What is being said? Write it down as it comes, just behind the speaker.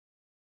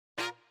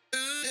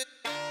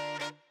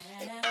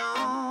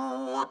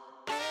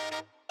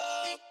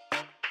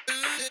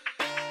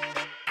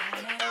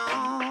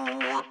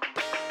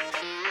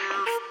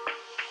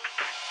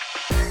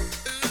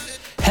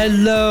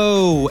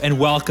Hello, and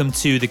welcome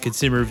to the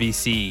Consumer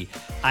VC.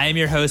 I am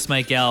your host,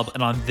 Mike Gelb,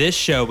 and on this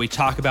show, we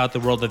talk about the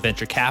world of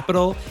venture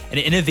capital and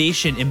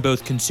innovation in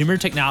both consumer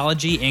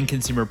technology and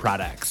consumer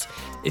products.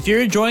 If you're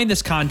enjoying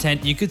this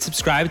content, you could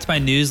subscribe to my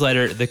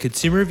newsletter,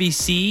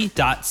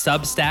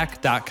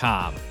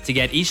 theconsumervc.substack.com, to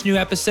get each new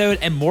episode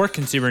and more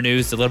consumer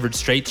news delivered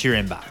straight to your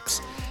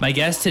inbox. My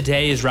guest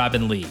today is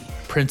Robin Lee,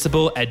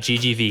 principal at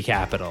GGV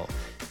Capital.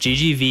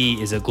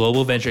 GGV is a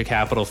global venture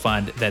capital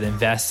fund that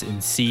invests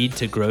in seed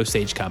to growth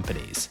stage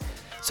companies.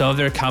 Some of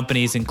their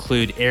companies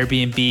include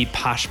Airbnb,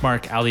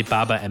 Poshmark,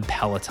 Alibaba, and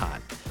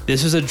Peloton.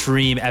 This was a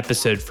dream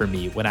episode for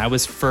me when I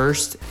was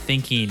first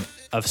thinking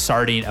of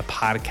starting a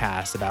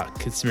podcast about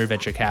consumer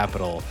venture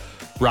capital.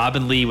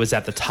 Robin Lee was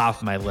at the top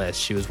of my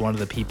list. She was one of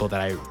the people that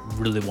I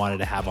really wanted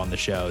to have on the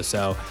show.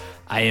 So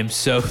I am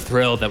so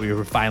thrilled that we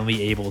were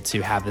finally able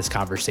to have this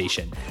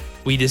conversation.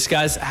 We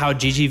discuss how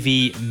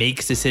GGV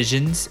makes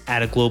decisions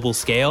at a global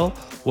scale,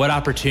 what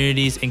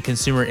opportunities in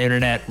consumer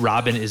internet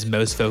Robin is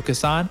most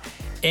focused on,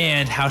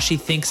 and how she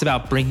thinks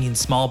about bringing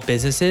small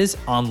businesses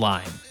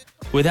online.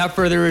 Without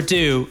further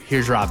ado,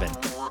 here's Robin.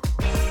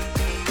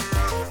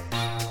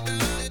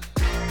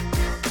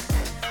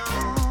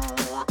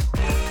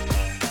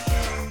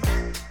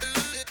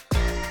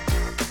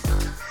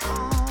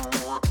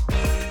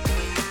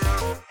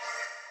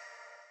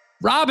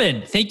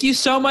 Robin, thank you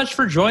so much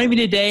for joining me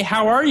today.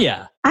 How are you?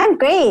 I'm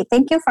great.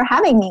 Thank you for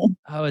having me.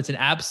 Oh, it's an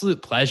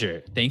absolute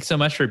pleasure. Thanks so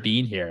much for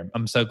being here.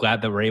 I'm so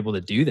glad that we're able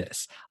to do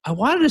this. I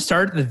wanted to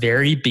start at the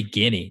very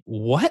beginning.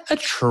 What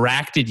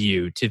attracted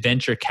you to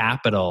venture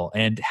capital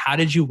and how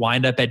did you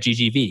wind up at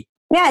GGV?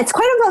 Yeah, it's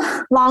quite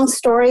a long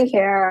story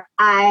here.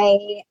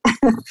 I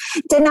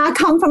did not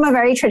come from a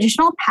very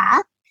traditional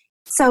path.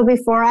 So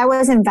before I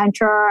was in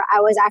venture, I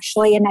was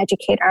actually an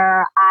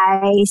educator.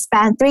 I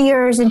spent 3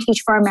 years in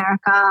Teach for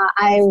America.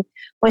 I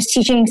was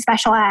teaching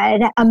special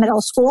ed at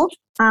middle school.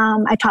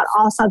 I taught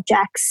all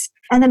subjects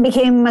and then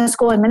became a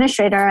school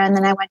administrator. And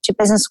then I went to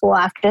business school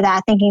after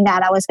that, thinking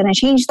that I was going to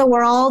change the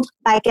world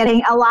by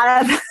getting a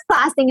lot of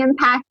lasting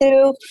impact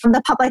through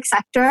the public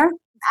sector.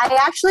 I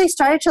actually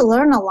started to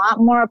learn a lot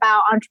more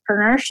about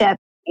entrepreneurship.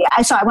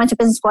 So I went to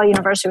business school at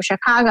University of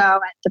Chicago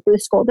at the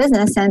Booth School of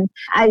Business, and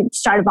I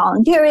started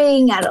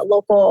volunteering at a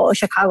local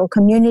Chicago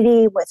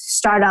community with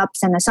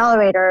startups and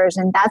accelerators.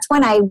 And that's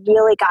when I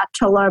really got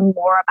to learn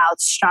more about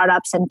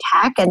startups and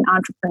tech and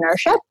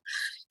entrepreneurship.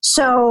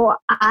 So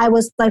I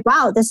was like,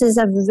 wow, this is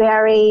a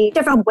very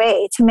different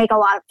way to make a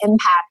lot of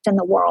impact in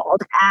the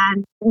world,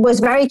 and was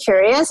very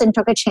curious and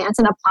took a chance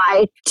and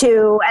applied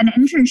to an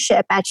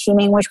internship at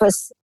Ximing, which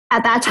was,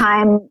 at that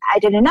time, I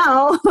didn't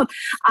know,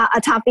 a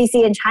top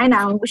VC in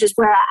China, which is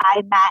where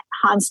I met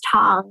Hans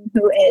Tong,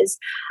 who is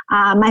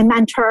my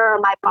mentor,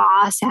 my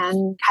boss,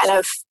 and kind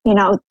of,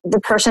 the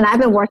person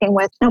I've been working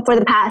with for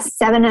the past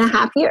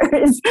 7.5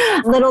 years.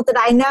 Little did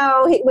I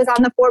know he was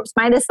on the Forbes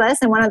Midas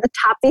list and one of the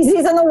top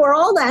VCs in the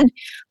world. And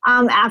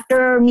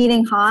after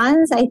meeting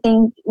Hans, I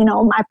think,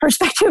 my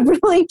perspective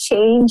really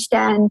changed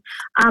and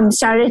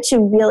started to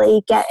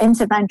really get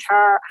into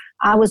venture.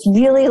 I was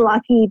really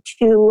lucky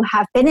to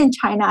have been in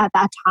China at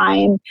that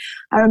time.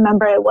 I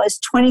remember it was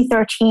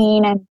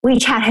 2013 and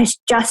WeChat has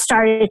just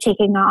started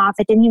taking off.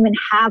 It didn't even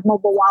have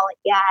mobile wallet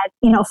yet.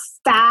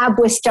 Fab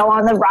was still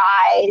on the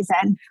rise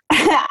and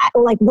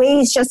like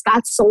Waze just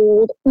got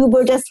sold.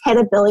 Uber just hit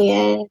 $1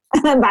 billion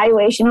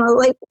valuation. It was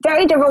like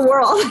very different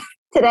world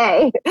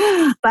today.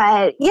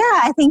 But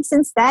yeah, I think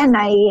since then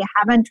I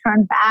haven't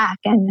turned back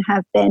and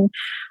have been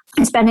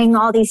spending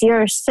all these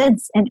years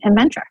since in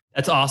venture.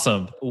 That's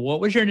awesome.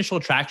 What was your initial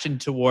attraction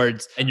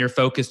towards and your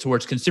focus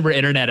towards consumer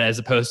internet as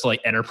opposed to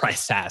like enterprise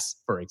SaaS,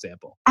 for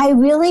example? I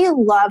really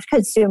loved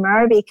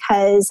consumer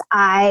because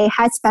I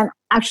had spent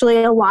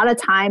actually a lot of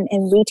time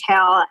in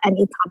retail and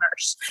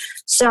e-commerce.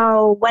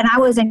 So when I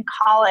was in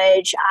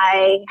college,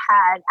 I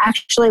had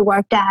actually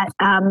worked at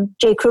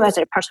J.Crew as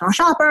a personal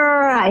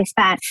shopper. I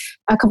spent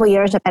a couple of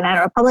years at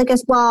Banana Republic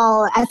as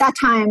well. At that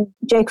time,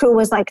 J.Crew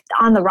was like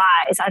on the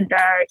rise under,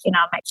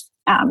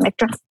 Mick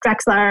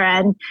Drexler.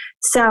 And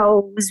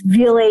so it was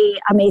really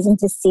amazing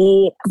to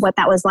see what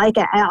that was like.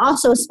 I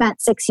also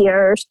spent 6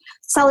 years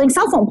selling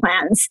cell phone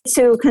plans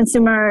to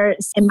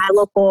consumers in my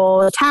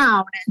local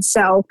town. And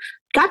so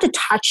got to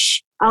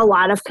touch a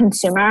lot of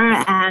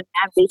consumer and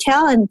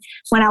retail. And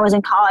when I was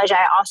in college,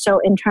 I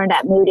also interned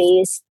at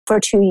Moody's for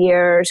 2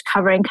 years,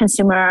 covering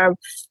consumer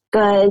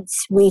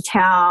goods,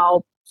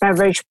 retail,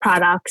 beverage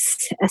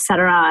products,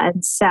 etc.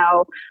 And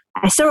so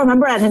I still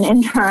remember as an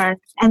intern,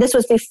 and this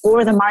was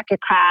before the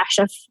market crash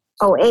of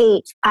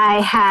 '08,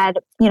 I had,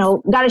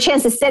 got a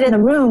chance to sit in the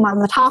room on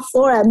the top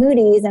floor at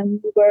Moody's,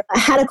 and I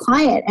had a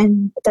client,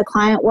 and the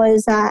client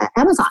was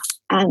Amazon.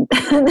 And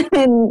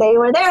they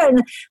were there,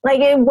 and like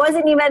it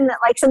wasn't even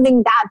like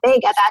something that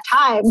big at that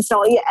time.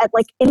 So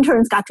like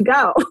interns got to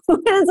go. So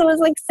it was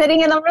like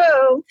sitting in the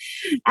room,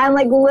 and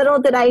like little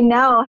did I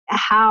know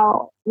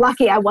how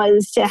lucky I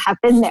was to have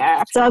been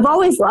there. So I've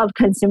always loved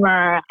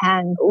consumer,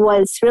 and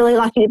was really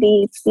lucky to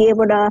be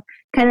able to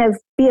kind of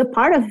be a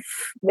part of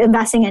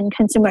investing in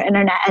consumer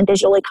internet and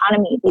digital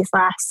economy these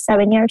last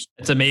 7 years.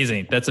 That's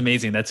amazing.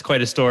 That's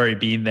quite a story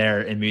being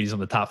there in meetings on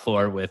the top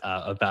floor with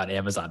about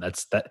Amazon.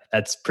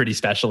 That's pretty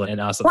special and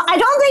awesome. Well, I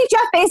don't think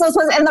Jeff Bezos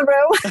was in the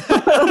room,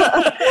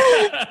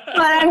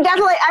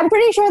 but I'm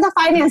pretty sure the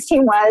finance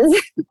team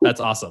was. That's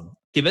awesome.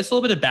 Give us a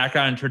little bit of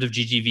background in terms of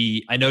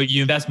GGV. I know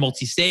you invest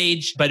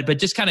multi-stage, but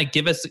just kind of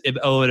give us a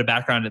little bit of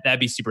background.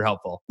 That'd be super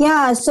helpful.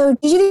 Yeah, so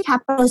GGV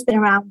Capital has been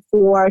around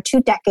for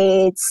 2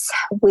 decades.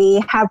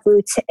 We have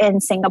roots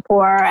in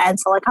Singapore and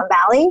Silicon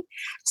Valley.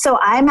 So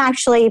I'm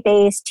actually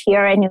based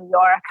here in New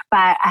York,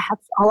 but I have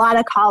a lot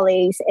of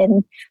colleagues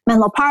in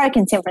Menlo Park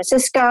in San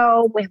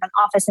Francisco. We have an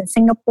office in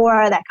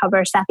Singapore that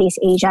covers Southeast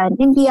Asia and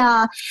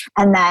India.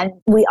 And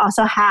then we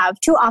also have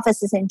 2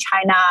 offices in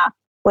China,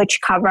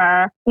 which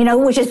cover,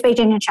 which is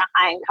Beijing and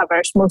Shanghai and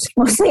covers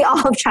mostly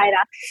all of China.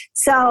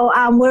 So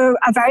we're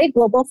a very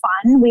global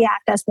fund. We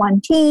act as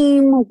one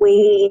team.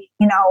 We,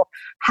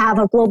 have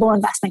a global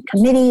investment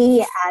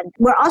committee, and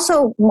we're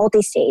also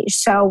multi-stage.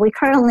 So we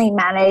currently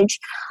manage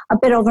a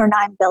bit over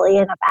 $9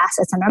 billion of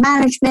assets under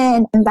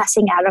management,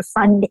 investing out of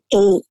Fund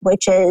 8,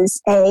 which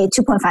is a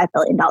 $2.5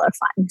 billion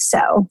fund.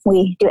 So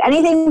we do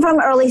anything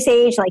from early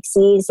stage, like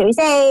seed, Series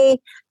A,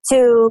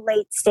 to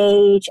late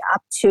stage,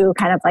 up to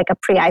kind of like a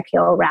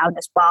pre-IPO round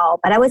as well.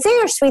 But I would say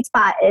our sweet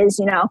spot is,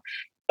 A,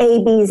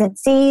 Bs, and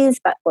Cs,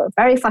 but we're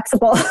very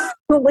flexible,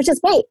 which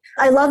is great.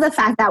 I love the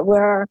fact that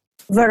we're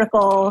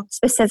vertical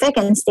specific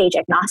and stage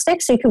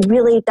agnostic. So you can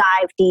really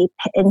dive deep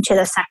into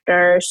the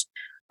sectors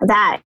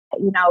that,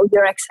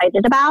 you're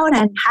excited about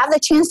and have the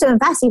chance to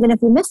invest even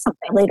if you miss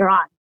something later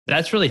on.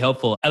 That's really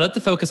helpful. I love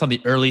to focus on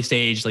the early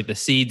stage, like the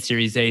seed,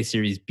 Series A,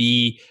 Series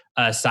B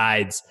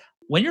sides.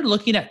 When you're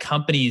looking at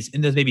companies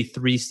in those maybe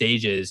 3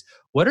 stages,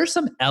 what are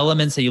some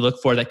elements that you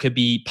look for that could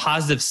be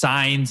positive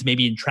signs,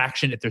 maybe in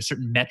traction, if there's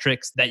certain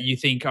metrics that you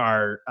think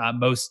are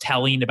most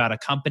telling about a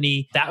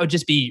company? That would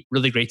just be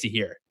really great to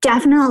hear.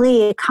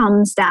 Definitely, it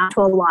comes down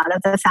to a lot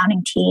of the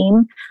founding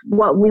team.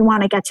 What we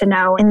want to get to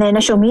know in the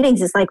initial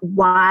meetings is like,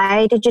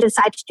 why did you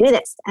decide to do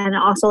this? And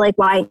also like,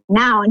 why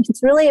now? And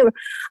it's really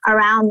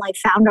around like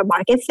founder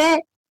market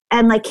fit.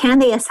 And like, can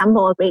they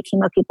assemble a great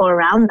team of people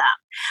around them?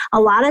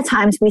 A lot of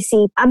times we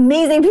see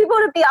amazing people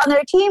to be on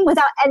their team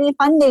without any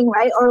funding,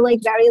 right? Or like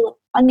very little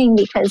funding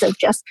because of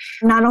just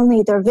not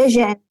only their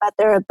vision, but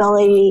their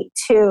ability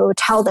to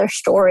tell their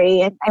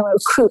story and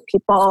recruit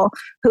people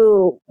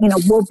who,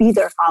 will be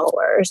their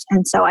followers.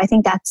 And so I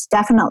think that's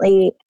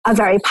definitely a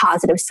very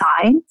positive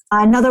sign.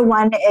 Another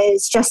one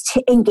is just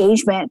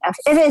engagement. If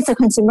it's a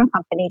consumer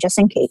company, just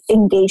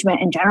engagement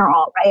in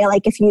general, right?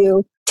 Like if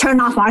you turn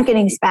off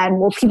marketing spend,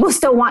 will people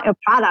still want your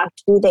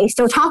product? Do they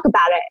still talk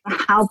about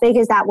it? How big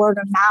is that word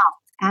of mouth?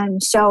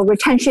 And so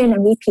retention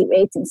and repeat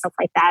rates and stuff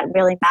like that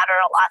really matter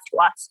a lot to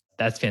us.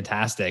 That's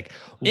fantastic.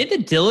 In the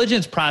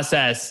diligence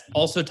process,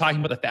 also talking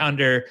about the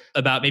founder,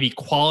 about maybe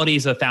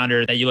qualities of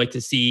founder that you like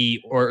to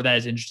see or that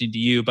is interesting to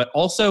you, but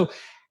also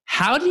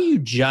how do you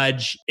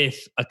judge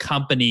if a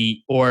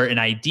company or an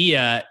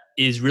idea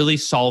is really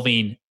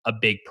solving a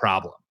big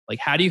problem? Like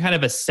how do you kind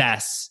of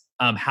assess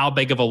how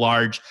big of a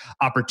large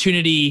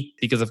opportunity?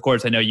 Because of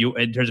course, I know you,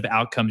 in terms of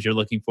outcomes, you're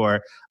looking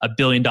for $1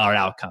 billion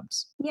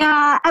outcomes.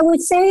 Yeah, I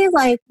would say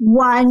like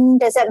one,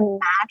 does it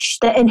match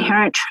the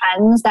inherent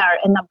trends that are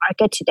in the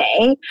market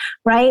today,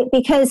 right?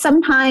 Because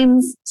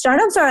sometimes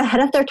startups are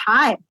ahead of their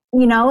time.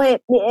 We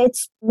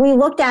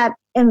looked at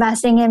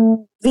investing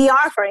in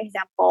VR, for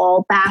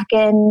example,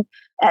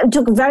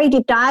 took a very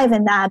deep dive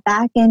in that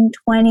back in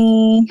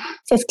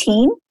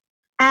 2015.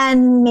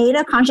 And made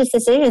a conscious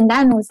decision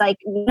then was like,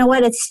 you know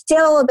what, it's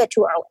still a bit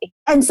too early.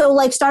 And so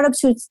like startups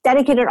who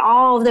dedicated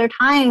all of their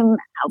time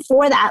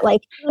for that,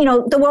 like,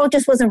 the world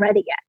just wasn't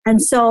ready yet.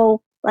 And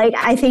so like,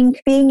 I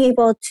think being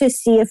able to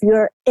see if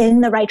you're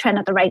in the right trend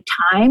at the right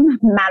time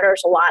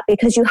matters a lot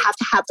because you have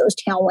to have those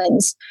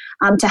tailwinds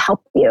to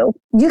help you.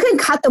 You can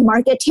cut the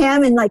market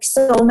TAM in like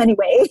so many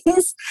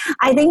ways.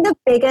 I think the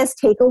biggest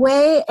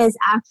takeaway is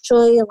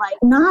actually like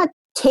not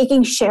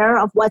taking share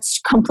of what's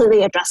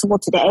completely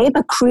addressable today,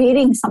 but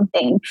creating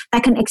something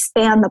that can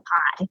expand the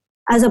pie,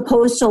 as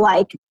opposed to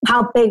like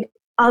how big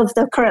of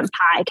the current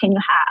pie can you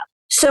have.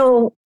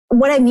 So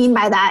what I mean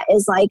by that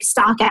is like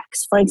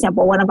StockX, for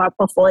example, one of our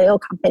portfolio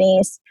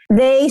companies,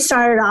 they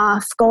started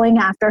off going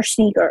after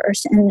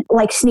sneakers and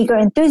like sneaker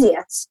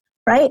enthusiasts,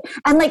 right?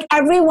 And like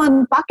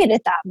everyone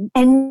bucketed them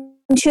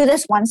into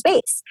this one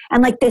space.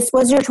 And like, this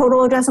was your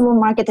total addressable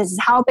market. This is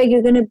how big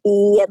you're going to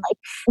be. And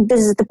like, this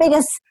is the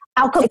biggest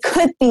outcome it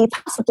could be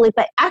possibly,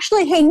 but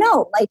actually, hey,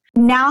 no, like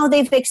now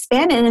they've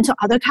expanded into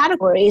other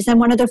categories. And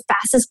one of their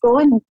fastest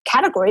growing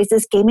categories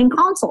is gaming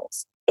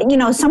consoles.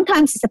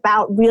 Sometimes it's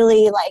about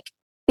really like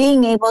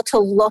being able to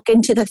look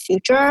into the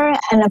future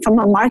and from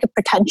a market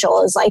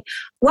potential is like,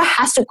 what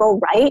has to go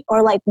right?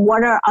 Or like,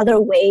 what are other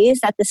ways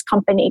that this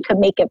company could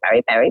make it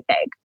very, very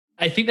big?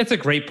 I think that's a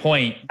great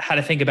point. How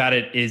to think about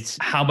it is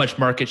how much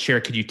market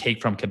share could you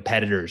take from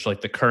competitors,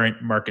 like the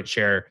current market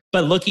share,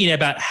 but looking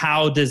about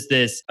how does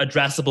this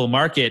addressable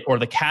market or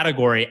the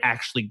category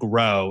actually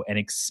grow and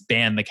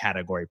expand the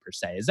category per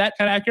se. Is that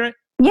kind of accurate?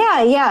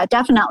 Yeah,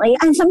 definitely.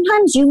 And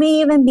sometimes you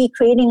may even be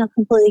creating a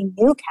completely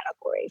new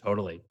category.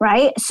 Totally.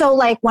 Right? So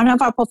like one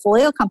of our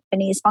portfolio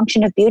companies,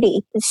 Function of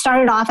Beauty, it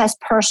started off as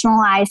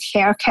personalized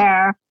hair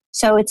care.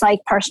 So it's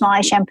like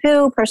personalized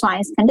shampoo,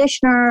 personalized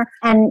conditioner.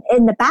 And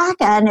in the back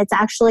end, it's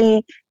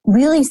actually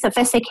really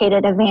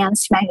sophisticated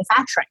advanced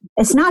manufacturing.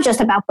 It's not just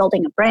about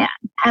building a brand.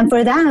 And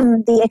for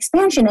them, the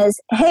expansion is,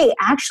 hey,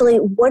 actually,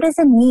 what does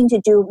it mean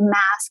to do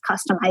mass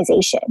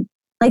customization?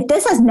 Like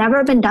this has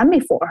never been done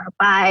before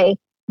by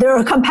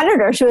their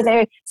competitors who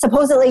they're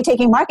supposedly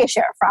taking market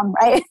share from,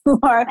 right?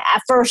 Or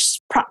at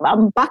first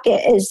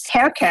bucket is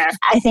hair care.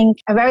 I think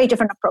a very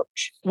different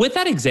approach. With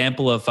that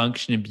example of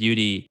function and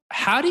beauty,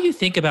 how do you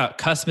think about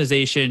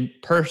customization,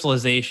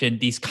 personalization,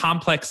 these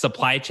complex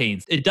supply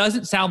chains? It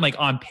doesn't sound like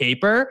on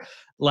paper,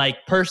 like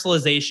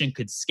personalization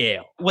could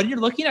scale. When you're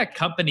looking at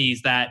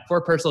companies that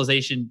for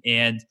personalization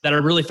and that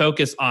are really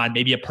focused on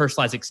maybe a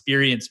personalized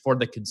experience for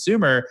the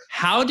consumer,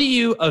 how do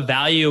you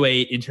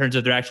evaluate in terms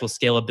of their actual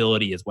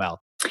scalability as well?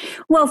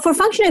 Well, for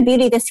Function of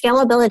Beauty, the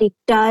scalability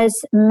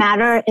does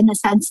matter in the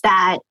sense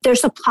that their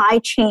supply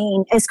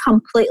chain is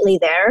completely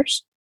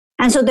theirs.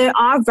 And so they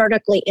are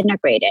vertically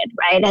integrated,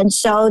 right? And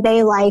so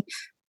they like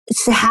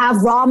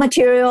have raw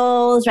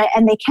materials, right?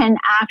 And they can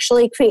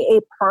actually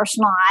create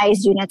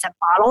personalized units and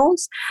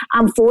models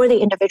for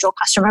the individual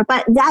customer.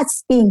 But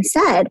that's being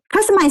said,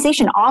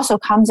 customization also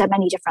comes at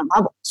many different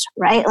levels,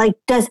 right? Like,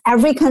 does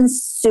every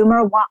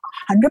consumer want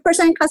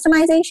 100%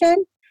 customization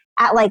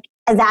at like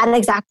that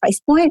exact price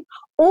point?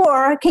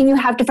 Or can you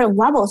have different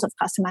levels of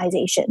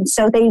customization?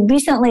 So they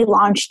recently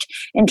launched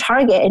in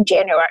Target in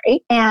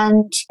January,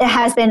 and it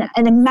has been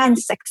an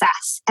immense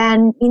success.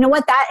 And you know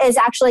what? That is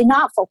actually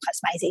not full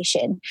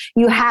customization.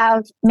 You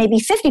have maybe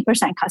 50%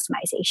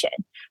 customization,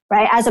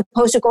 right? As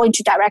opposed to going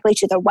directly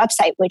to their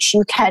website, which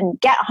you can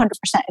get 100%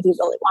 if you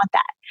really want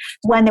that.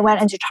 When they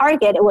went into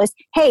Target, it was,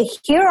 hey,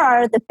 here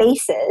are the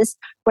bases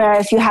where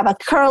if you have a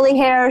curly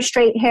hair,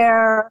 straight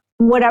hair,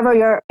 whatever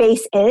your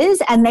base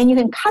is, and then you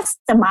can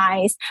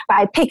customize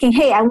by picking,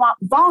 hey, I want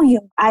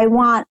volume, I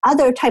want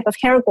other type of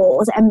hair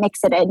goals, and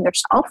mix it in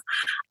yourself.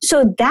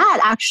 So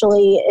that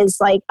actually is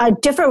like a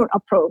different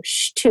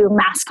approach to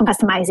mass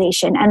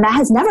customization, and that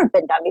has never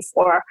been done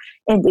before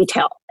in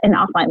retail, in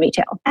offline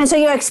retail. And so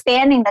you're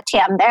expanding the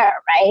TAM there,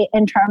 right?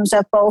 In terms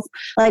of both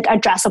like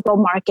addressable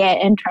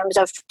market, in terms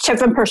of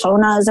different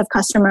personas of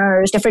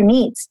customers, different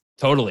needs.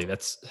 Totally.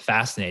 That's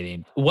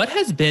fascinating. What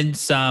has been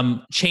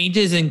some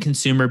changes in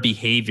consumer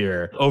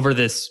behavior over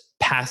this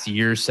past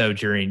year or so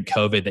during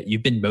COVID that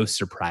you've been most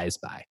surprised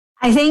by?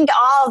 I think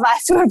all of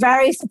us were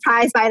very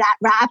surprised by that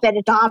rapid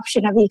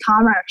adoption of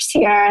e-commerce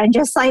here and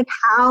just like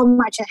how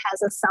much it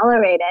has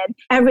accelerated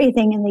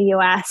everything in the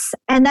US.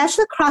 And that's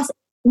across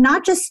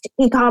not just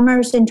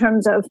e-commerce in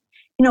terms of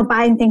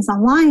buying things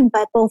online,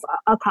 but both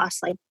across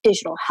like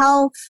digital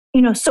health,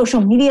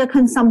 social media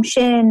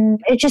consumption.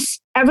 It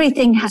just,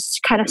 everything has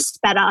kind of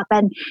sped up.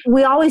 And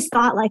we always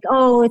thought like,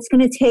 oh, it's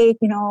going to take,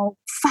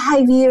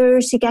 5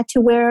 years to get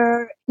to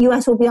where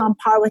US will be on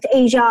par with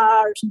Asia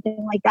or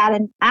something like that.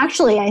 And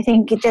actually, I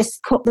think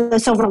the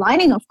silver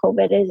lining of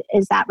COVID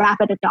is that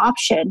rapid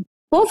adoption,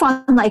 both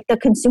on like the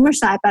consumer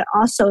side, but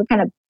also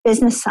kind of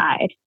business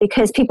side,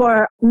 because people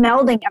are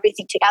melding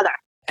everything together.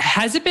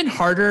 Has it been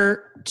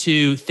harder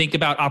to think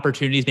about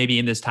opportunities maybe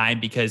in this time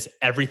because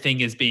everything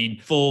is being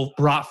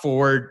brought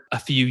forward a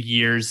few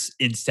years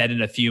instead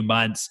in a few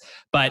months?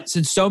 But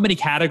since so many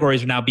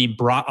categories are now being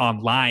brought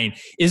online,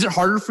 is it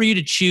harder for you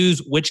to choose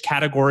which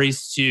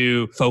categories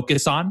to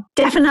focus on?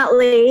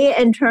 Definitely,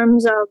 in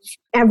terms of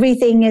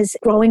everything is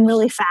growing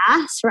really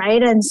fast,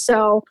 right? And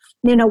so,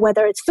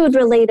 whether it's food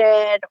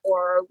related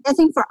or I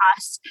think for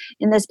us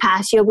in this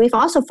past year, we've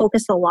also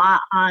focused a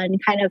lot on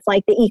kind of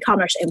like the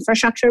e-commerce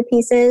infrastructure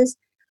pieces,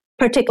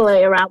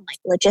 particularly around like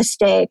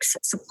logistics,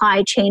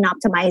 supply chain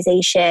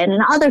optimization,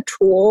 and other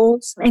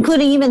tools,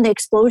 including even the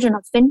explosion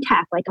of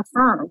fintech like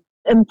Affirm.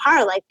 In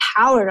part, like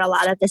powered a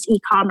lot of this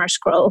e-commerce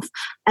growth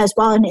as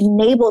well and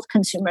enabled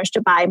consumers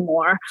to buy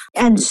more.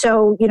 And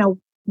so,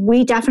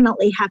 we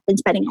definitely have been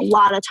spending a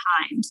lot of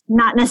time,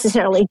 not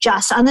necessarily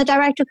just on the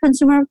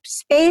direct-to-consumer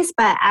space,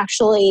 but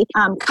actually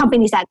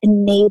companies that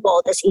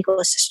enable this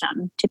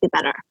ecosystem to be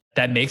better.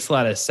 That makes a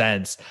lot of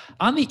sense.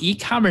 On the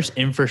e-commerce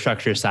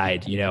infrastructure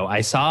side,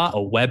 I saw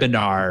a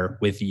webinar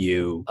with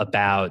you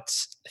about,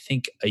 I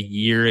think, a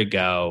year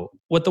ago.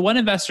 What the one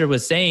investor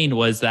was saying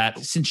was that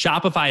since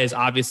Shopify is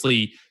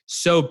obviously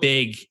so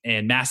big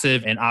and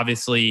massive, and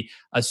obviously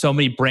so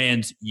many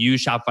brands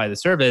use Shopify the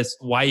service,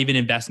 why even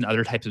invest in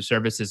other types of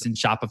services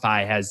since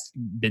Shopify has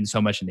been so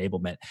much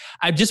enablement?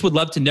 I just would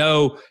love to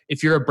know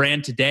if you're a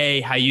brand today,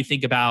 how you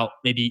think about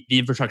maybe the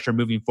infrastructure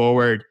moving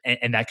forward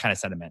and that kind of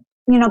sentiment.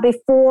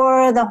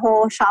 Before the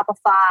whole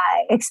Shopify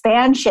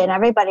expansion,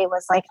 everybody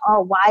was like,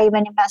 oh, why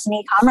even invest in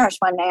e-commerce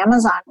when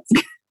Amazon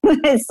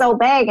it's so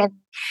big.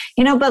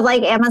 And, but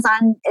like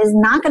Amazon is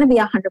not going to be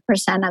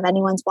 100% of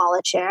anyone's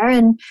wallet share,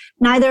 and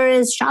neither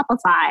is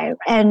Shopify.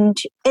 And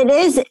it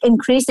is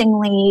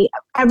increasingly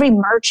every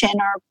merchant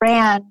or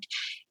brand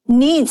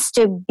needs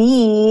to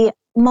be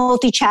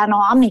multi-channel,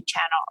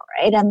 omni-channel,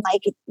 right? And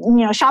like,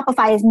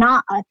 Shopify is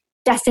not a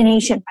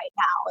destination right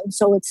now. And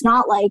so it's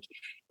not like,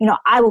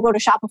 I will go to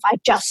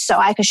Shopify just so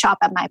I could shop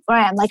at my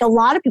brand. Like a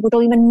lot of people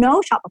don't even know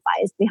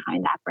Shopify is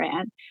behind that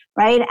brand,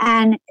 right?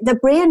 And the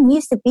brand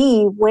needs to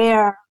be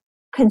where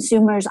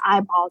consumers'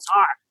 eyeballs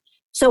are.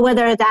 So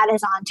whether that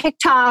is on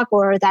TikTok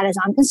or that is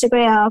on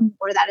Instagram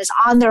or that is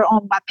on their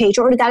own webpage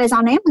or that is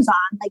on Amazon,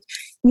 like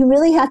you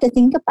really have to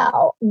think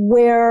about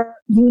where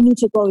you need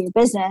to grow your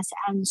business.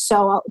 And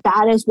so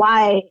that is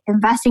why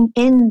investing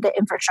in the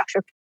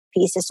infrastructure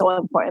piece is so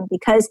important,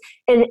 because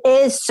it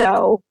is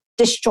so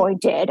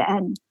disjointed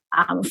and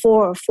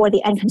for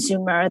the end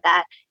consumer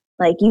that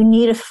like you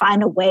need to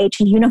find a way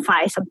to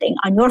unify something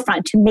on your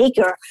front to make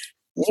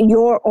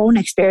your own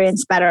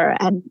experience better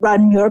and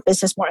run your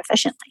business more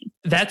efficiently.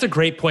 That's a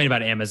great point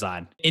about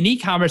Amazon. In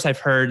e-commerce, I've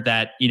heard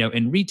that,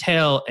 in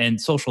retail and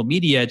social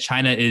media,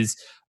 China is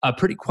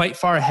quite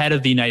far ahead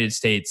of the United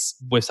States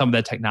with some of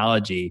that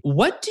technology.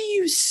 What do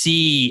you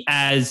see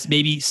as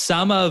maybe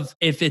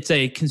if it's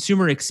a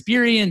consumer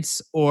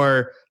experience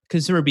or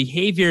consumer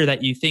behavior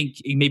that you think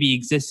maybe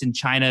exists in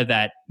China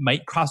that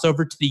might cross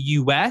over to the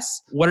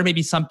US? What are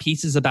maybe some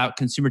pieces about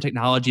consumer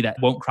technology that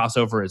won't cross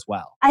over as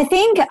well? I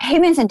think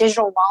payments and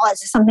digital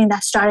wallets is something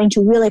that's starting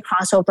to really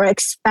cross over,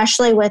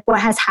 especially with what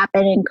has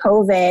happened in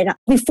COVID.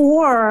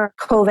 Before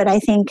COVID, I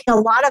think a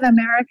lot of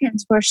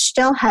Americans were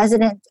still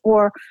hesitant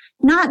or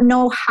not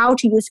know how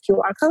to use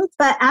QR codes.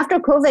 But after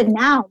COVID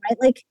now, right,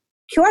 like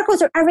QR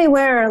codes are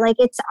everywhere. Like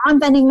it's on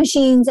vending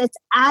machines, it's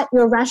at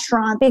your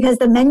restaurant because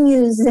the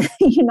menus,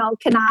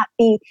 cannot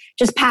be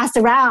just passed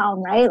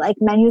around, right? Like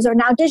menus are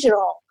now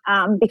digital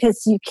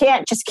because you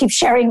can't just keep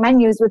sharing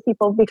menus with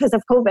people because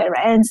of COVID,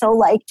 right? And so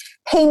like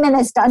payment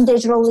is done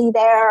digitally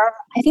there.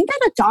 I think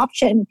that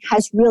adoption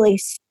has really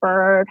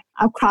spurred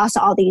across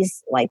all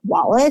these like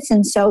wallets.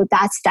 And so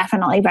that's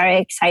definitely very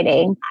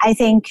exciting. I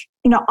think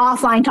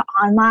offline to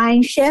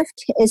online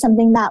shift is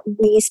something that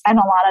we spend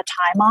a lot of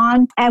time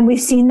on. And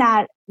we've seen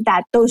that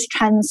those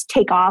trends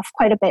take off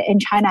quite a bit in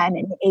China and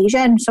in Asia.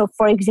 And so,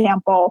 for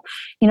example,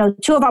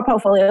 two of our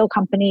portfolio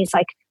companies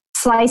like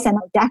Slice and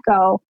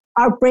Odeko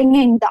are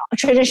bringing the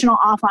traditional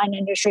offline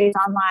industries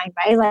online,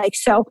 right? Like,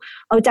 so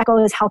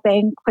Odeko is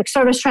helping quick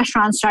service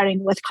restaurants,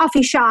 starting with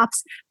coffee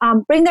shops,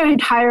 bring their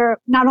entire,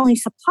 not only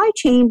supply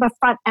chain, but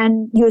front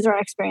end user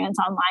experience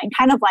online,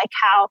 kind of like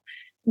how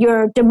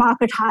you're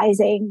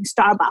democratizing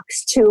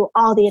Starbucks to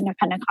all the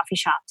independent coffee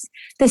shops.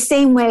 The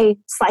same way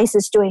Slice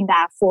is doing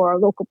that for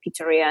local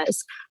pizzerias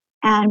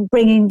and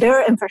bringing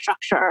their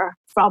infrastructure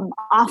from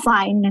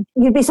offline.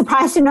 You'd be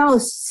surprised to know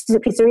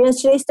pizzerias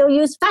today still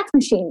use fax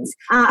machines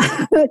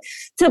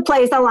to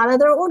place a lot of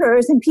their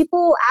orders. And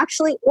people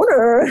actually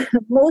order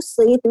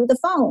mostly through the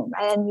phone,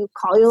 right? And you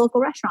call your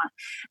local restaurant.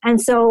 And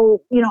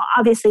so,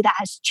 obviously that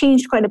has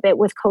changed quite a bit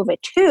with COVID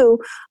too.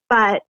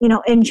 But,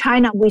 in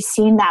China, we've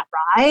seen that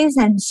rise.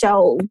 And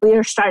so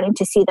we're starting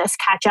to see this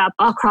catch up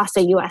across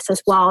the US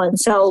as well. And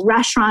so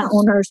restaurant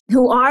owners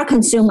who are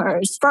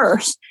consumers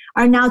first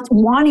are now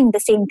wanting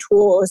the same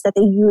tools that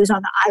they use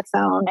on the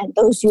iPhone and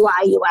those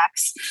UI,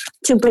 UX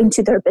to bring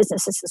to their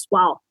businesses as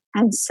well.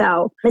 And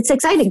so it's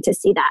exciting to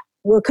see that.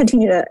 We'll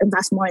continue to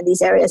invest more in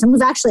these areas. And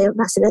we've actually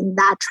invested in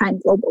that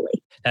trend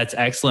globally. That's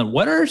excellent.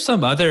 What are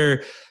some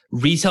other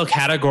retail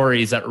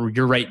categories that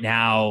you're right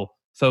now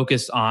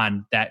focused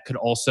on that could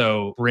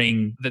also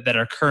bring that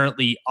are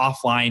currently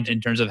offline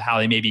in terms of how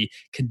they maybe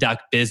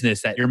conduct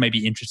business that you're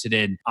maybe interested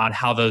in on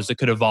how those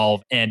could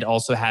evolve and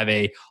also have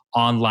a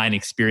online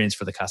experience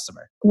for the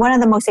customer? One of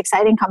the most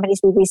exciting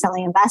companies we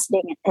recently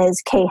invested in is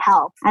K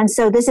Health. And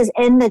so this is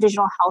in the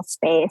digital health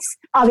space.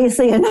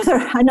 Obviously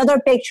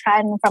another big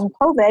trend from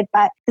COVID,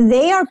 but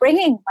they are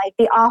bringing like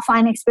the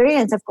offline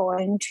experience of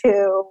going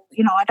to,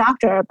 a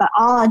doctor, but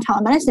all on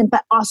telemedicine,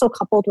 but also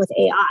coupled with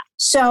AI.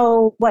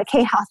 So what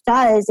K Health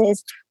does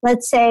is,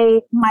 let's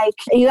say, Mike,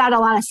 you got a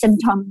lot of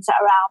symptoms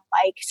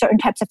around like certain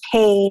types of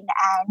pain,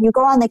 and you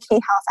go on the K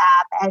Health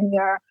app and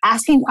you're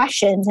asking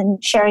questions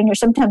and sharing your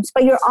symptoms,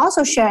 but you're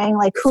also sharing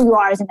like who you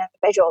are as an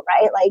individual,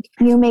 right? Like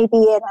you may be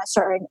in a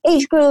certain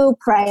age group,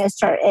 right? A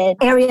certain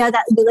area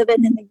that you live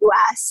in the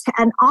US.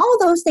 And all of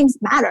those things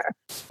matter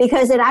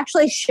because it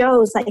actually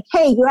shows like,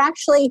 hey, you're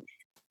actually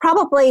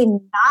probably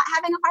not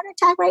having a heart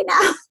attack right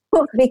now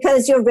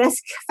because your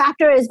risk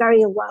factor is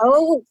very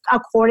low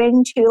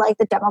according to like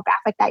the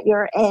demographic that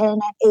you're in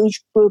and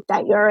age group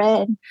that you're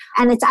in.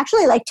 And it's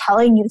actually like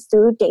telling you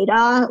through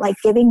data, like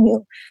giving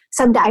you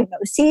some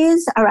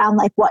diagnoses around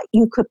like what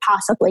you could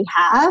possibly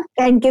have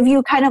and give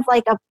you kind of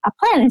like a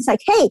plan. It's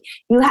like, hey,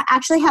 you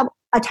actually have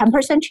a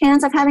 10%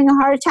 chance of having a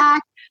heart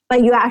attack,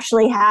 but you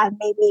actually have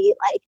maybe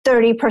like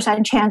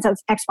 30% chance of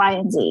X, Y,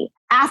 and Z.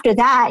 After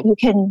that, you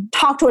can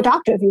talk to a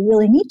doctor if you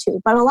really need to.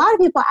 But a lot of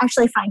people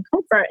actually find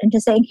comfort into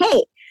saying,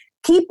 hey,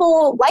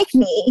 people like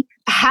me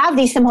have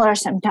these similar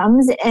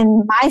symptoms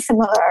in my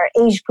similar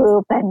age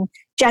group and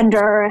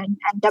gender and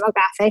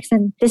demographics.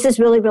 And this is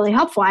really, really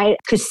helpful. I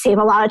could save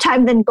a lot of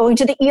time than going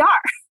to the ER.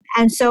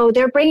 And so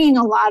they're bringing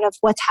a lot of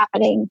what's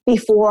happening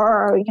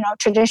before,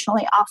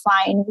 traditionally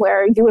offline,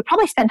 where you would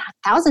probably spend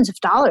thousands of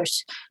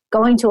dollars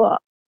going to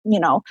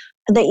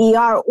the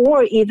ER,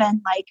 or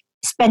even like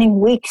spending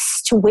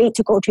weeks to wait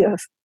to go to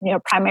your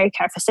primary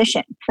care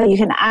physician. But you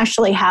can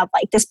actually have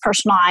like this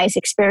personalized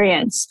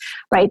experience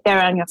right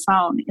there on your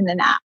phone in an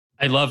app.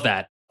 I love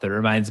that. That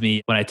reminds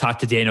me, when I talked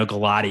to Daniel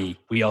Galati,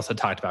 we also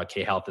talked about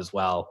K-Health as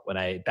well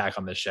back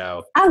on the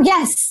show. Oh,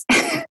 yes.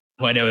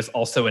 When I was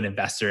also an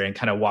investor and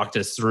kind of walked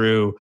us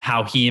through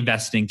how he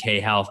invested in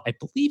K-Health, I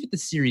believe at the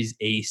Series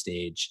A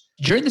stage.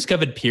 During this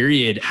COVID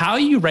period, how are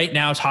you right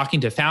now talking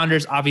to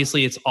founders?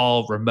 Obviously, it's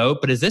all remote,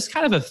 but has this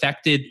kind of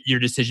affected your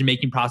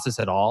decision-making process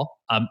at all,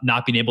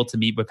 not being able to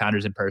meet with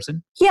founders in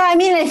person? Yeah, I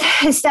mean,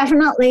 it's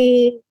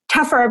definitely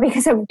tougher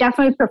because I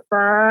definitely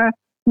prefer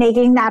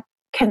making that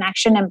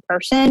connection in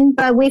person,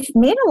 but we've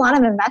made a lot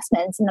of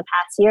investments in the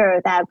past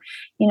year that,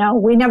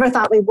 we never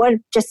thought we would,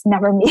 just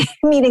never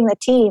meeting the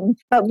team.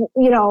 But,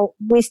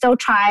 we still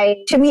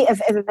try to meet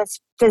if it's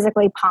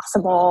physically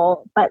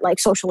possible, but like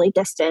socially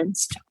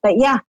distanced. But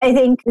yeah, I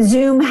think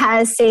Zoom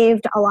has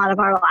saved a lot of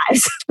our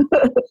lives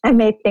and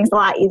made things a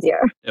lot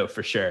easier. Oh,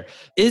 for sure.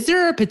 Is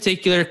there a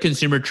particular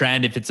consumer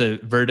trend, if it's a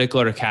vertical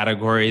or a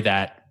category,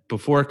 that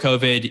before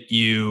COVID,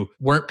 you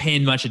weren't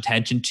paying much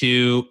attention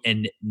to,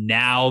 and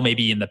now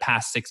maybe in the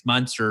past 6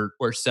 months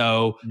or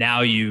so,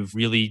 now you've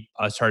really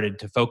started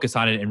to focus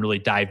on it and really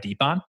dive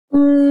deep on?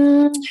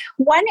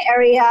 One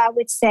area I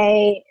would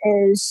say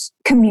is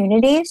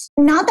communities.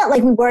 Not that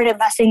like we weren't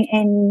investing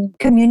in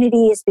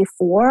communities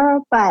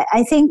before, but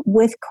I think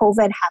with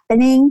COVID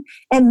happening,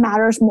 it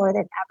matters more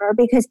than ever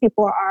because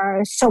people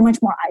are so much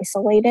more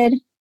isolated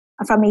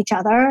from each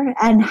other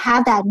and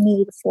have that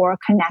need for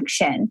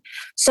connection.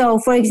 So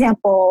for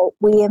example,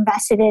 we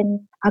invested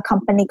in a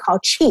company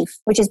called Chief,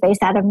 which is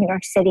based out of New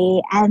York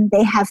City, and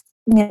they have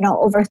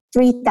over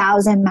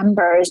 3,000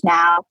 members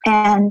now.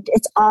 And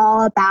it's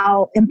all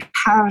about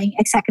empowering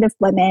executive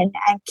women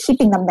and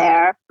keeping them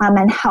there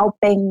and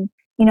helping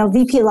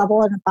VP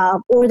level and above,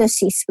 or the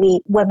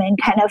C-suite women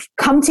kind of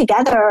come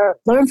together,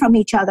 learn from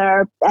each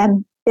other,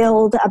 and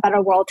build a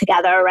better world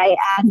together, right?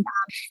 And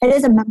it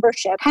is a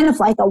membership, kind of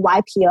like a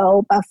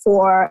YPO, but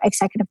for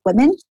executive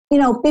women.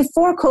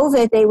 Before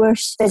COVID, they were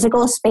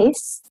physical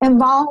space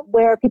involved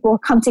where people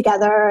would come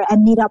together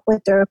and meet up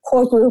with their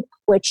core group,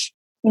 which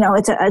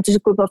it's a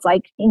group of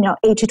 8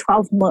 to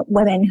 12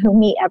 women who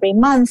meet every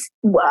month,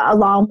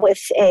 along with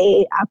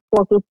a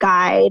core group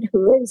guide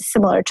who is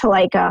similar to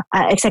like a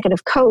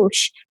executive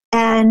coach.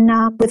 And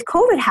with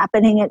COVID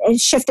happening,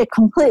 it shifted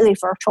completely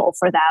virtual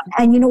for them.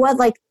 And you know what?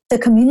 Like the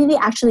community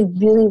actually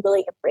really,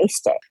 really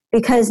embraced it,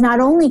 because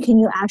not only can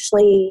you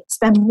actually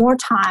spend more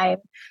time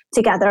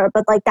together,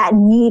 but like that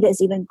need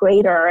is even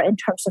greater in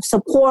terms of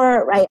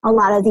support, right? A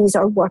lot of these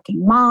are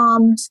working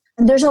moms.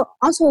 And there's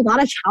also a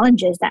lot of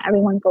challenges that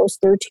everyone goes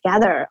through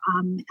together.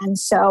 And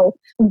so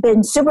I've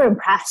been super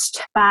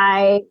impressed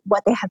by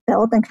what they have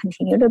built and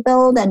continue to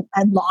build and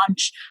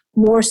launch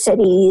more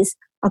cities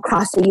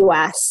across the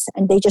US.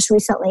 And they just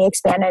recently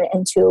expanded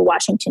into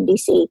Washington,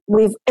 DC.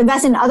 We've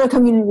invested in other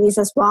communities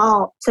as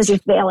well, such as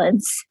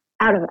Valence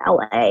out of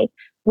LA,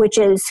 which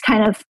is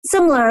kind of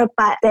similar,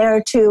 but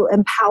there to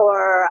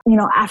empower,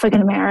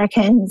 African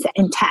Americans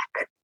in tech.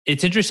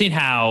 It's interesting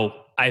how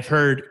I've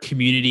heard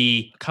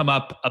community come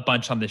up a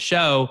bunch on the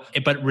show,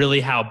 but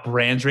really how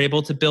brands are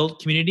able to build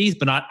communities,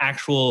 but not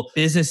actual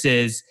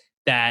businesses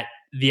that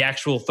the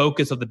actual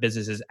focus of the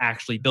business is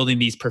actually building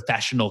these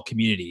professional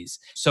communities.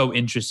 So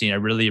interesting. I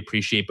really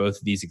appreciate both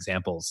of these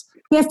examples.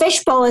 Yeah,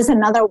 Fishbowl is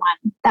another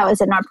one that was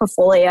in our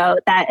portfolio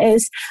that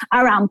is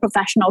around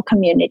professional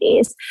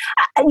communities.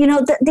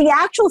 The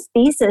actual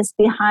thesis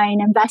behind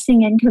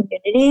investing in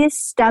communities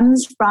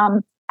stems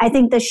from, I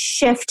think, the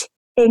shift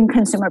in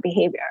consumer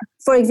behavior.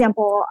 For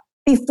example,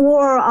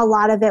 before a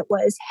lot of it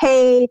was,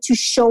 hey, to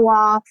show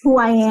off who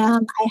I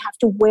am, I have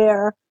to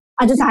wear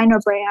a designer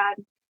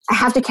brand. I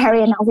have to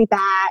carry an LV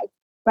bag,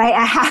 right?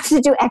 I have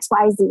to do X,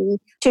 Y, Z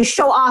to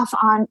show off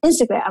on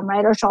Instagram,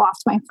 right? Or show off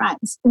to my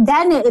friends.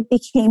 Then it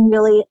became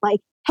really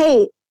like,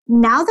 hey,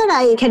 now that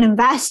I can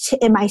invest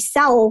in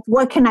myself,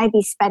 what can I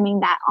be spending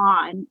that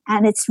on?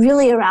 And it's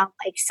really around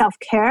like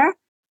self-care,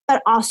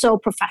 but also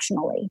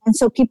professionally. And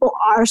so people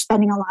are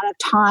spending a lot of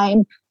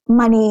time,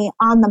 money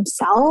on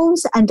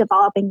themselves and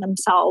developing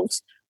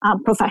themselves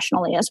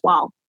professionally as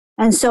well.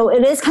 And so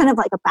it is kind of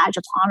like a badge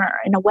of honor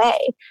in a way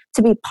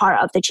to be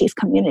part of the Chief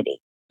community.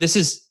 This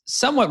is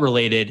somewhat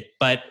related,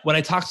 but when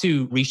I talked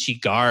to Rishi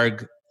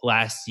Garg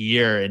last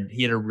year, and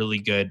he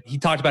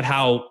talked about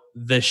how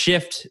the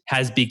shift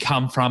has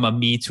become from a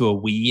me to a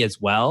we as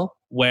well,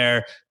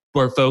 where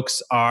where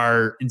folks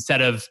are,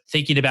 instead of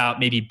thinking about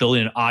maybe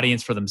building an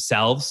audience for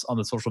themselves on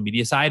the social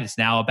media side, it's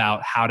now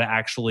about how to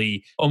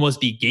actually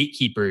almost be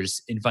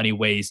gatekeepers in funny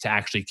ways to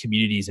actually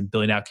communities and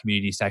building out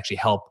communities to actually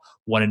help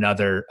one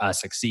another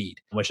succeed,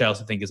 which I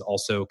also think is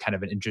also kind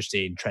of an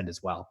interesting trend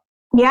as well.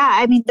 Yeah,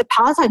 I mean, the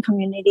Peloton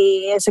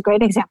community is a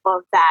great example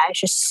of that. It's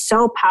just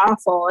so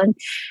powerful and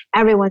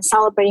everyone's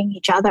celebrating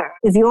each other.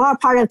 If you are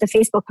part of the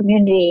Facebook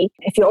community,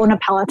 if you own a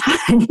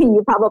Peloton,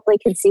 you probably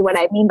can see what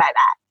I mean by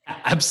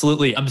that.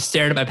 Absolutely. I'm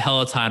staring at my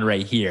Peloton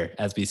right here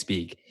as we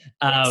speak.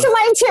 So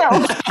mine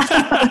too.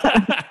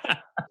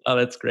 Oh,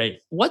 that's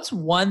great. What's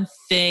one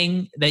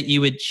thing that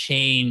you would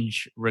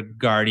change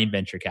regarding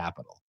venture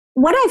capital?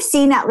 What I've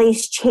seen at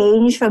least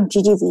change from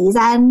GGV's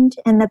end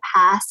in the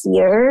past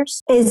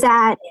years is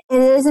that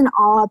it isn't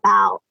all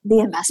about the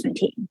investment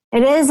team.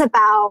 It is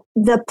about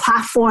the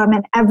platform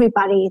and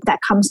everybody that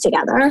comes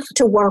together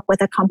to work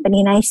with a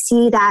company. And I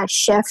see that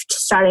shift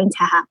starting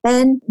to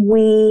happen.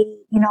 We,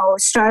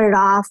 started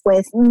off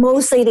with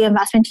mostly the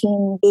investment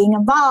team being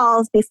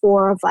involved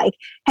before of like,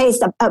 hey,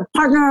 it's a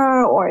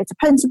partner or it's a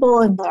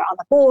principal and they're on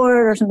the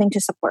board or something to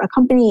support a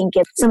company and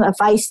give some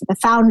advice to the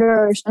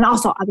founders and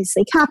also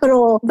obviously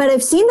capital. But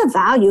I've seen the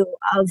value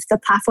of the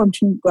platform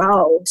team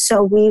grow.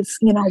 So we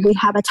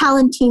have a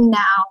talent team now,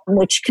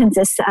 which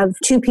consists of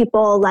 2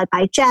 people led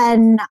by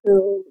Jen,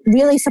 who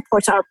really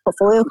supports our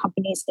portfolio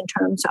companies in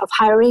terms of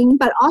hiring,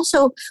 but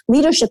also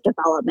leadership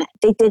development.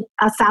 They did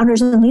a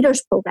founders and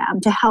leaders program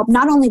to help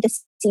not only the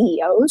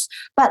CEOs,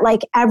 but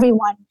like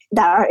everyone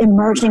that are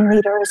emerging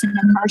leaders and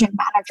emerging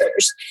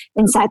managers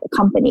inside the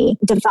company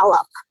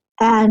develop.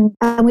 And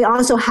we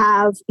also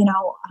have,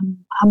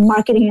 a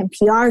marketing and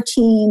PR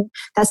team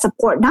that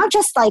support not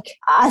just like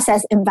us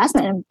as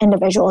investment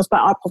individuals, but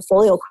our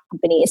portfolio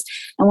companies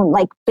and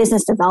like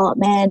business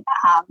development,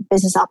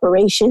 business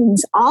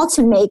operations, all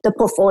to make the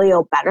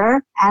portfolio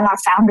better and our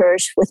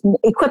founders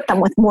equip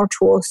them with more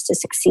tools to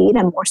succeed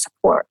and more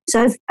support.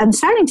 So I'm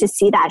starting to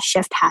see that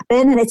shift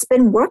happen and it's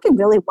been working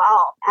really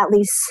well, at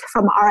least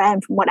from our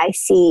end, from what I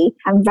see.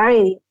 I'm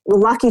very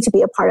lucky to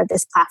be a part of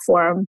this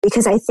platform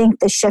because I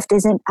think the shift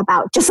isn't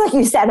about, just like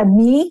you said, a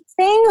me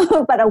thing,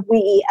 but a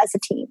we as a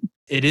team.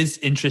 It is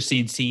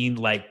interesting seeing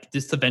like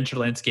just the venture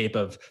landscape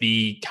of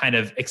the kind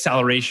of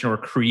acceleration or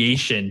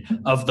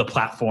creation of the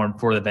platform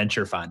for the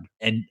venture fund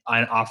and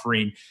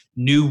offering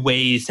new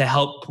ways to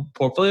help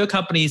portfolio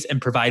companies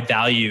and provide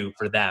value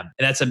for them.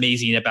 And that's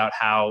amazing about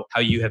how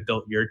you have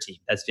built your team.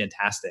 That's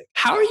fantastic.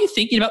 How are you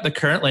thinking about the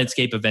current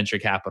landscape of venture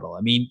capital?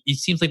 I mean, it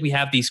seems like we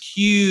have these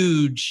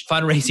huge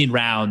fundraising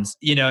rounds.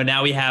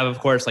 Now we have, of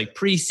course, like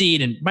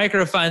pre-seed and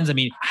micro funds. I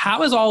mean,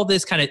 how has all of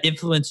this kind of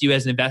influenced you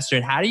as an investor?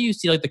 And how do you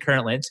see like the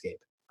current landscape?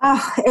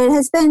 Oh, it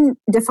has been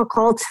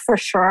difficult for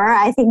sure.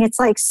 I think it's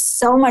like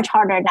so much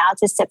harder now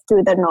to sift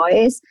through the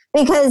noise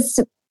because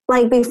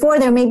like before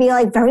there may be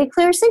like very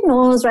clear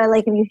signals, right?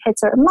 Like if you hit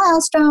certain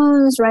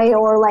milestones, right?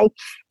 Or like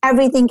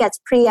everything gets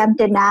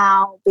preempted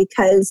now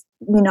because,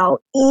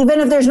 even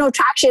if there's no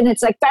traction,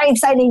 it's like very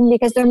exciting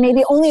because there may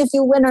be only a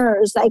few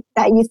winners like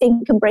that you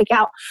think can break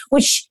out,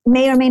 which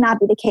may or may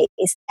not be the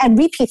case. And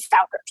repeat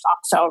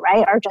founders also,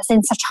 right, are just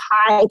in such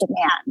high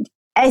demand.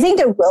 I think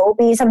there will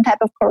be some type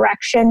of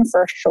correction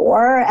for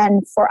sure.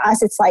 And for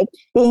us, it's like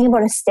being able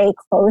to stay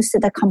close to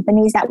the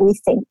companies that we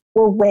think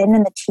will win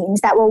and the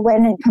teams that will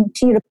win and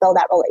continue to build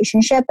that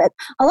relationship. And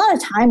a lot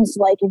of times,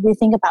 like if you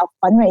think about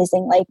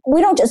fundraising, like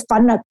we don't just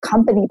fund a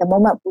company the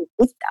moment we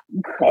meet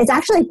them. It's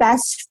actually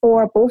best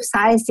for both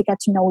sides to get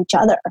to know each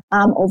other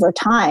over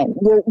time.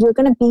 You're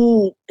going to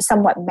be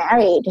somewhat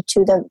married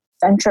to the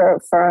venture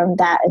firm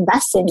that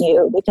invests in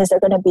you because they're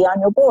going to be on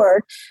your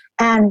board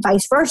and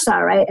vice versa,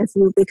 right? If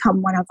you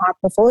become one of our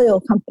portfolio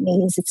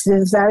companies, it's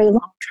a very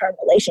long-term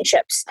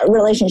relationship.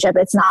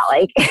 It's not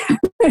like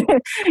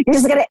you're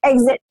just going to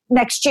exit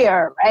next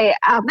year, right?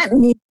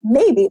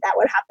 Maybe that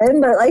would happen,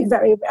 but like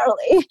very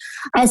rarely.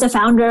 As a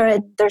founder,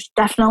 there's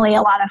definitely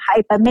a lot of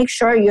hype, but make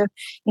sure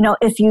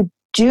if you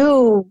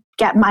do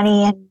get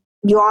money and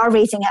you are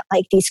raising at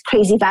like these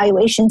crazy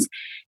valuations,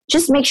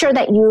 just make sure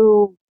that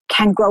you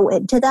can grow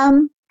into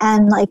them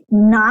and like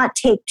not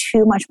take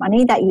too much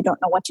money that you don't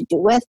know what to do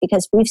with,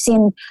 because we've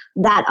seen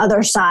that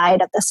other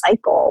side of the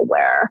cycle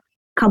where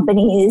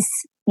companies,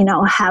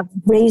 have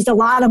raised a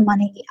lot of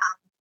money,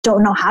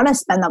 don't know how to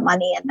spend the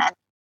money and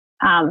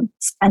then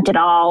spent it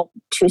all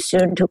too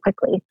soon, too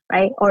quickly,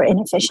 right? Or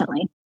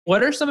inefficiently.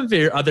 What are some of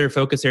your other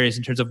focus areas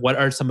in terms of what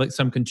are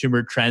some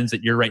consumer trends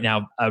that you're right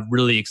now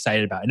really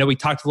excited about? I know we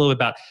talked a little bit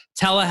about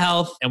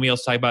telehealth, and we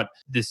also talked about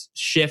this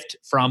shift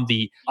from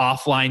the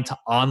offline to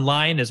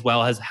online, as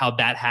well as how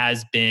that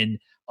has been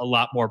a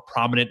lot more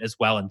prominent as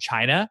well in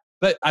China.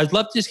 But I'd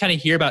love to just kind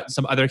of hear about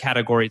some other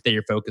categories that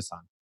you're focused on.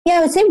 Yeah,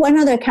 I would say one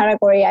other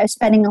category I'm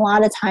spending a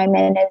lot of time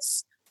in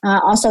is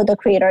also the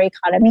creator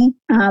economy.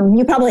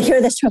 You probably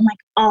hear this term like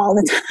all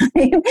the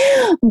time,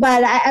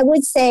 but I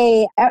would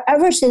say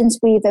ever since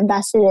we've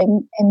invested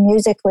in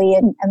Musical.ly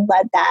and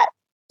led that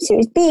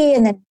Series B,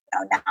 and then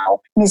now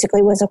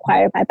Musical.ly was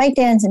acquired by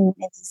ByteDance and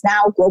is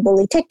now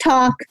globally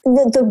TikTok.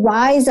 The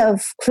rise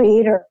of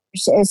creators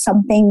is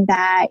something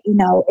that,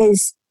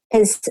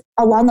 is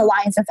along the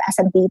lines of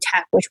SMB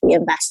tech, which we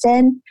invest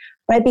in,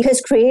 right? Because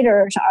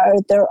creators are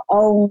their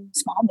own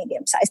small,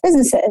 medium-sized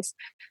businesses.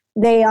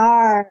 They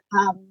are,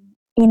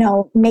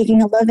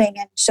 making a living.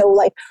 And so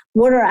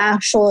what are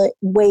actual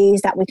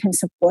ways that we can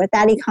support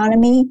that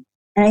economy?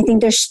 And I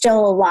think there's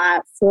still a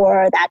lot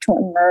for that to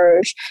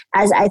emerge,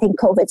 as I think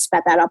COVID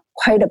sped that up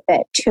quite a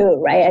bit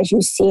too, right? As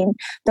you've seen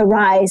the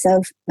rise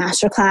of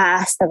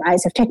Masterclass, the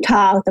rise of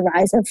TikTok, the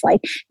rise of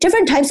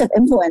different types of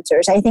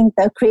influencers. I think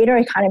the creator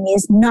economy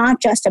is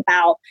not just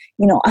about,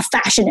 a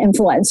fashion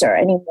influencer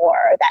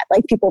anymore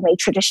that people may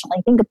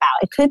traditionally think about.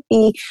 It could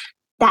be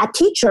that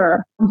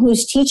teacher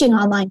who's teaching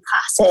online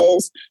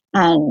classes,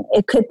 and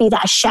it could be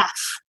that chef,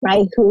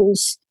 right,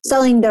 who's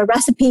selling their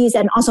recipes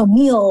and also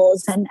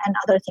meals and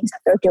other things that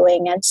they're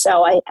doing. And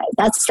so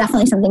that's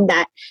definitely something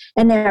that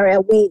an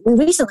area we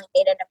recently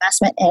made an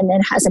investment in,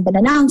 and hasn't been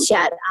announced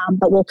yet,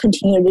 but we'll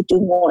continue to do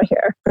more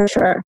here for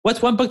sure.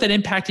 What's one book that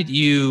impacted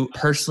you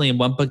personally and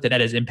one book that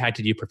has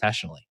impacted you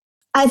professionally?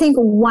 I think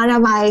one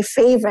of my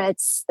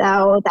favorites,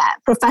 though, that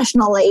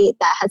professionally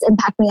that has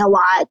impacted me a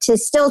lot to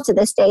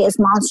this day is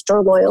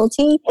Monster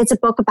Loyalty. It's a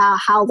book about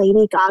how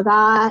Lady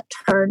Gaga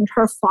turned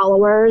her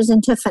followers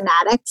into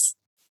fanatics.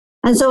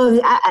 And so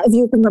if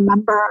you can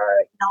remember,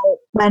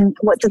 when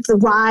the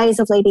rise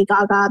of Lady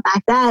Gaga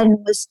back then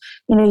was,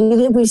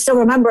 we still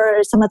remember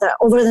some of the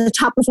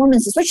over-the-top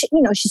performances, which,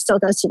 she still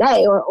does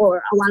today, or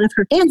a lot of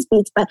her dance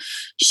beats. But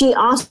she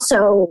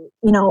also,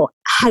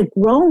 had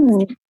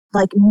grown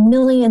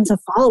millions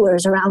of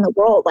followers around the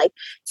world,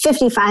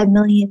 55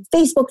 million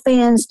Facebook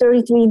fans,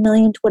 33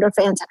 million Twitter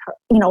fans at her,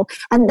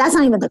 and that's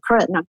not even the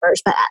current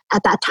numbers, but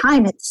at that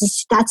time,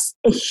 that's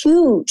a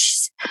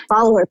huge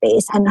follower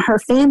base, and her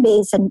fan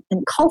base and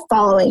cult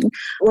following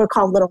were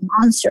called Little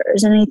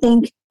Monsters. And I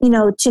think,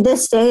 to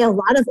this day, a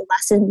lot of the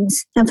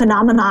lessons and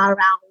phenomena around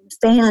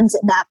fans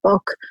in that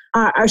book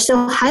are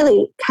still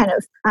highly kind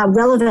of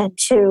relevant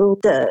to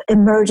the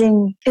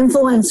emerging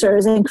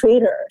influencers and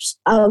creators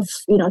of,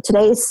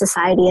 today's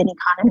society and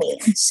economy.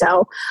 And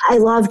so I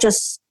love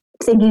just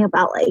thinking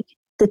about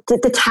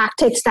the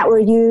tactics that were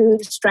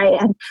used,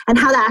 right? And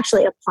how that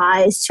actually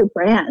applies to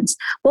brands,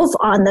 both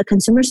on the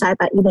consumer side,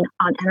 but even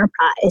on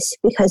enterprise,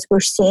 because we're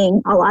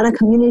seeing a lot of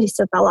communities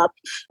develop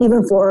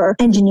even for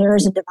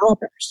engineers and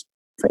developers,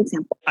 for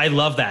example. I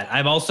love that.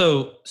 I'm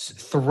also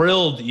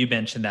thrilled you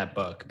mentioned that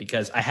book,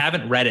 because I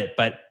haven't read it,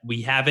 but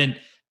we haven't,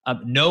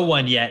 no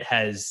one yet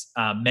has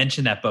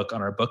mentioned that book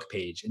on our book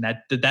page. And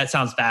that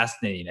sounds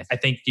fascinating. I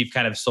think you've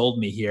kind of sold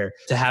me here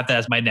to have that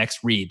as my next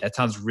read. That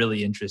sounds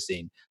really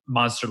interesting.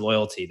 Monster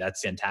Loyalty,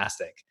 that's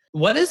fantastic.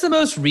 What is the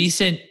most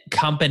recent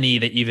company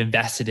that you've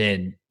invested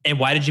in, and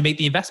why did you make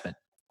the investment?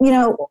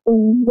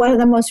 One of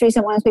the most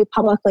recent ones we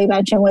publicly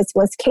mentioned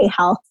was K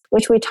Health,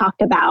 which we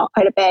talked about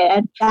quite a bit.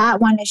 And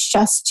that one is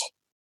just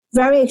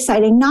very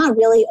exciting, not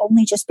really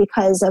only just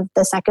because of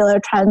the secular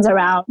trends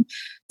around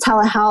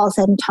telehealth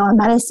and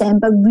telemedicine,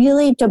 but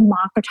really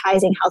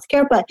democratizing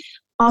healthcare, but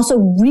also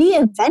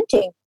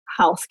reinventing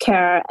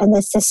healthcare and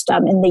the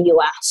system in the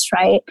US,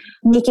 right?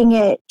 Making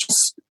it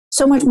just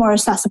so much more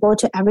accessible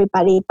to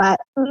everybody. But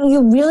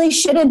you really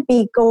shouldn't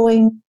be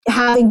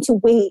having to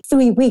wait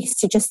 3 weeks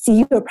to just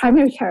see your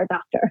primary care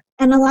doctor.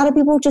 And a lot of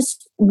people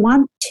just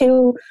want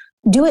to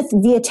do it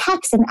via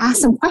text and ask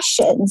some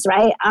questions,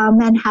 right?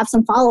 And have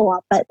some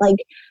follow-up, but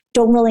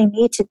don't really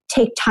need to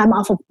take time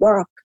off of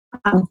work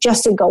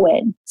just to go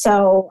in.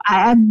 So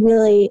I'm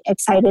really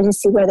excited to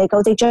see where they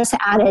go. They just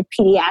added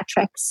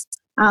pediatrics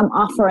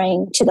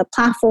offering to the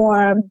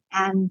platform,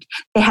 and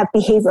they have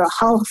behavioral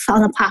health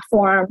on the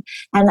platform.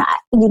 And,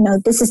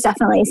 this is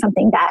definitely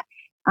something that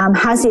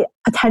has the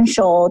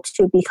potential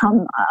to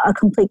become a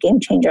complete game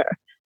changer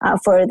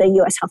for the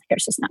U.S. healthcare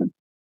system.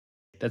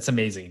 That's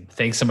amazing.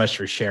 Thanks so much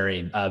for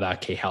sharing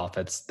about K Health.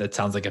 That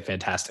sounds like a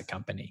fantastic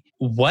company.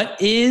 What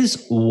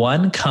is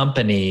one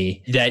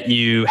company that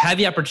you had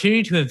the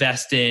opportunity to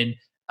invest in,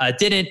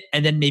 didn't,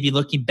 and then maybe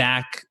looking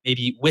back,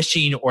 maybe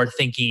wishing or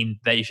thinking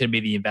that you should have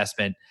made the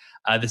investment?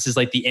 This is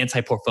like the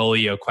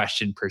anti-portfolio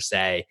question per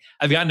se.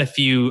 I've gotten a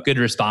few good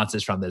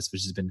responses from this,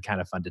 which has been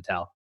kind of fun to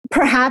tell.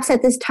 Perhaps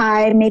at this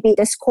time, maybe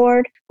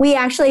Discord. We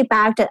actually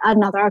backed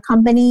another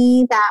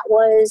company that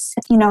was,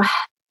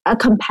 a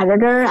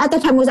competitor. At the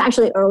time, it was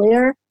actually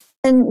earlier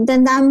than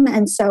them.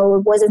 And so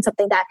it wasn't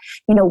something that,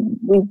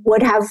 we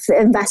would have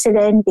invested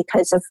in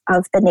because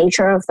of the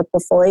nature of the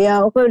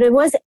portfolio. But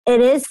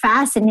it is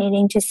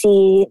fascinating to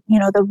see,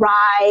 the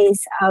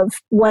rise of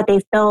what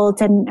they've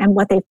built and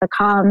what they've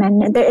become.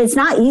 And it's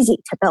not easy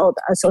to build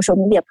a social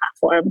media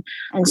platform.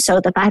 And so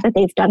the fact that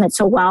they've done it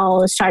so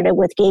well, started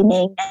with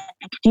gaming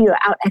and continue to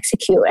out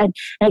execute and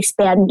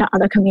expand to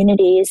other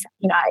communities,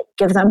 I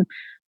give them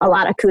a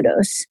lot of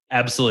kudos.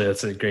 Absolutely.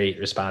 That's a great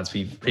response.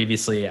 When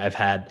I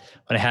had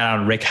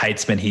on Rick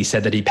Heitzman, he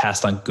said that he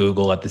passed on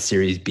Google at the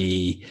Series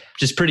B,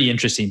 which is pretty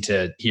interesting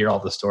to hear all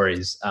the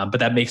stories.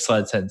 But that makes a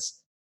lot of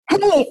sense.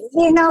 Hey,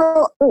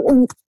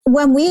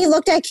 when we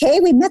looked at K,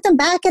 we met them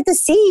back at the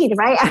seed,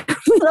 right?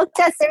 We looked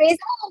at Series A.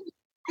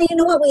 you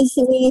know what,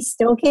 we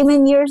still came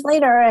in years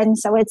later. And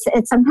so it's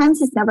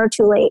sometimes it's never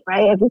too late,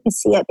 right? If we can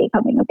see it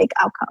becoming a big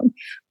outcome.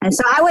 And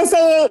so I would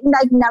say,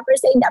 like, never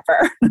say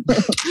never.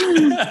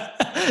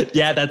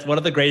 Yeah, that's one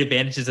of the great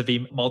advantages of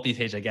being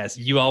multi-stage, I guess.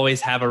 You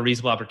always have a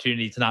reasonable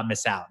opportunity to not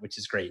miss out, which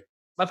is great.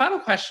 My final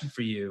question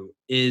for you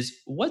is,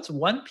 what's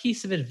one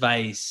piece of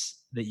advice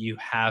that you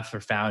have for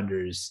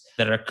founders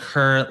that are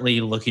currently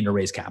looking to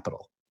raise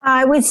capital?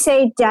 I would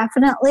say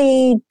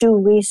definitely do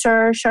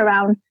research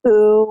around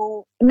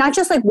who, not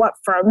just like what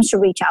firms to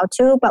reach out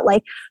to, but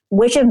like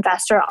which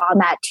investor on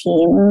that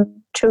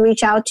team to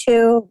reach out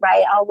to,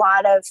 right? A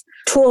lot of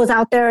tools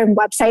out there and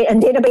website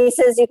and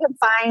databases, you can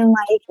find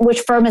like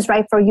which firm is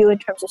right for you in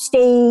terms of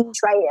stage,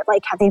 right?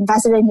 Like have they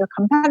invested in your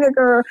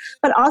competitor,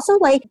 but also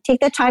like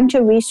take the time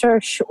to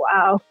research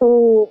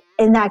who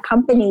in that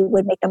company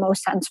would make the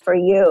most sense for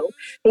you.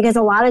 Because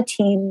a lot of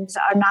teams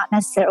are not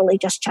necessarily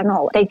just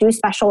general. They do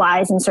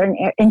specialize in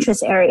certain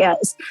interest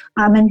areas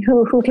and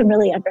who can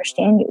really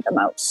understand you the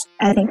most.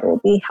 I think it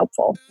will be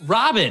helpful.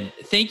 Robin,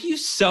 thank you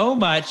so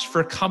much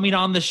for coming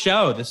on the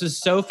show. This was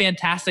so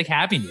fantastic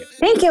having you.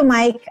 Thank you,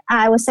 Mike.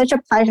 It was such a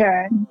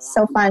pleasure.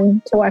 So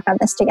fun to work on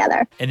this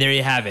together. And there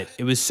you have it.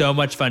 It was so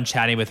much fun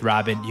chatting with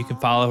Robin. You can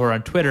follow her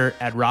on Twitter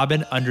at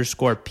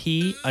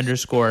Robin_P_Lee.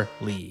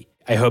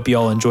 I hope you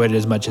all enjoyed it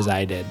as much as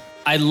I did.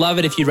 I'd love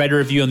it if you'd write a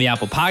review on the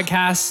Apple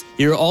Podcasts.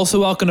 You're also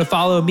welcome to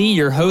follow me,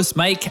 your host,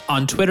 Mike,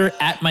 on Twitter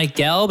at Mike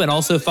Gelb, and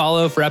also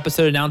follow for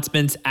episode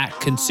announcements at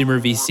Consumer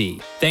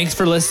VC. Thanks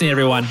for listening,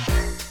 everyone.